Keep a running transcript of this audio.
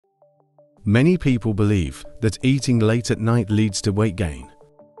Many people believe that eating late at night leads to weight gain.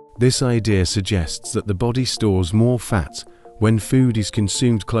 This idea suggests that the body stores more fat when food is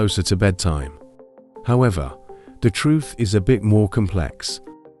consumed closer to bedtime. However, the truth is a bit more complex.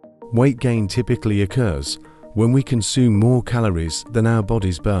 Weight gain typically occurs when we consume more calories than our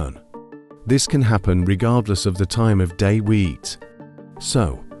bodies burn. This can happen regardless of the time of day we eat.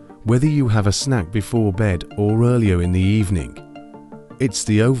 So, whether you have a snack before bed or earlier in the evening, it's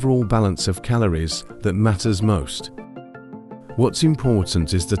the overall balance of calories that matters most. What's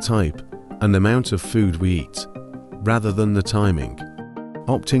important is the type and amount of food we eat, rather than the timing.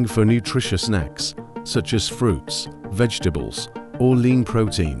 Opting for nutritious snacks, such as fruits, vegetables, or lean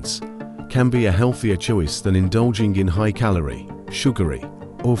proteins, can be a healthier choice than indulging in high-calorie, sugary,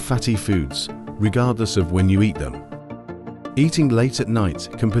 or fatty foods, regardless of when you eat them. Eating late at night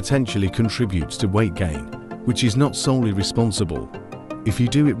can potentially contribute to weight gain, which is not solely responsible if you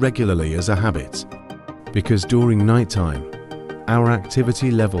do it regularly as a habit, because during nighttime, our activity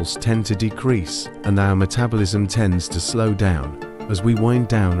levels tend to decrease and our metabolism tends to slow down as we wind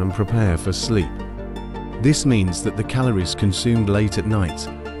down and prepare for sleep. This means that the calories consumed late at night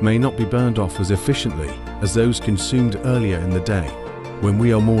may not be burned off as efficiently as those consumed earlier in the day, when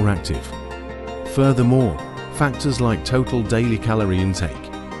we are more active. Furthermore, factors like total daily calorie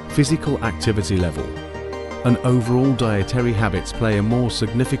intake, physical activity level, and overall dietary habits play a more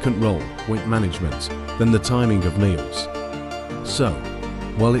significant role in weight management than the timing of meals. So,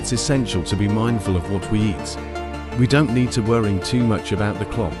 while it's essential to be mindful of what we eat, we don't need to worry too much about the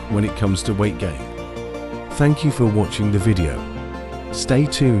clock when it comes to weight gain. Thank you for watching the video. Stay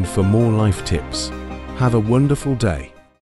tuned for more life tips. Have a wonderful day.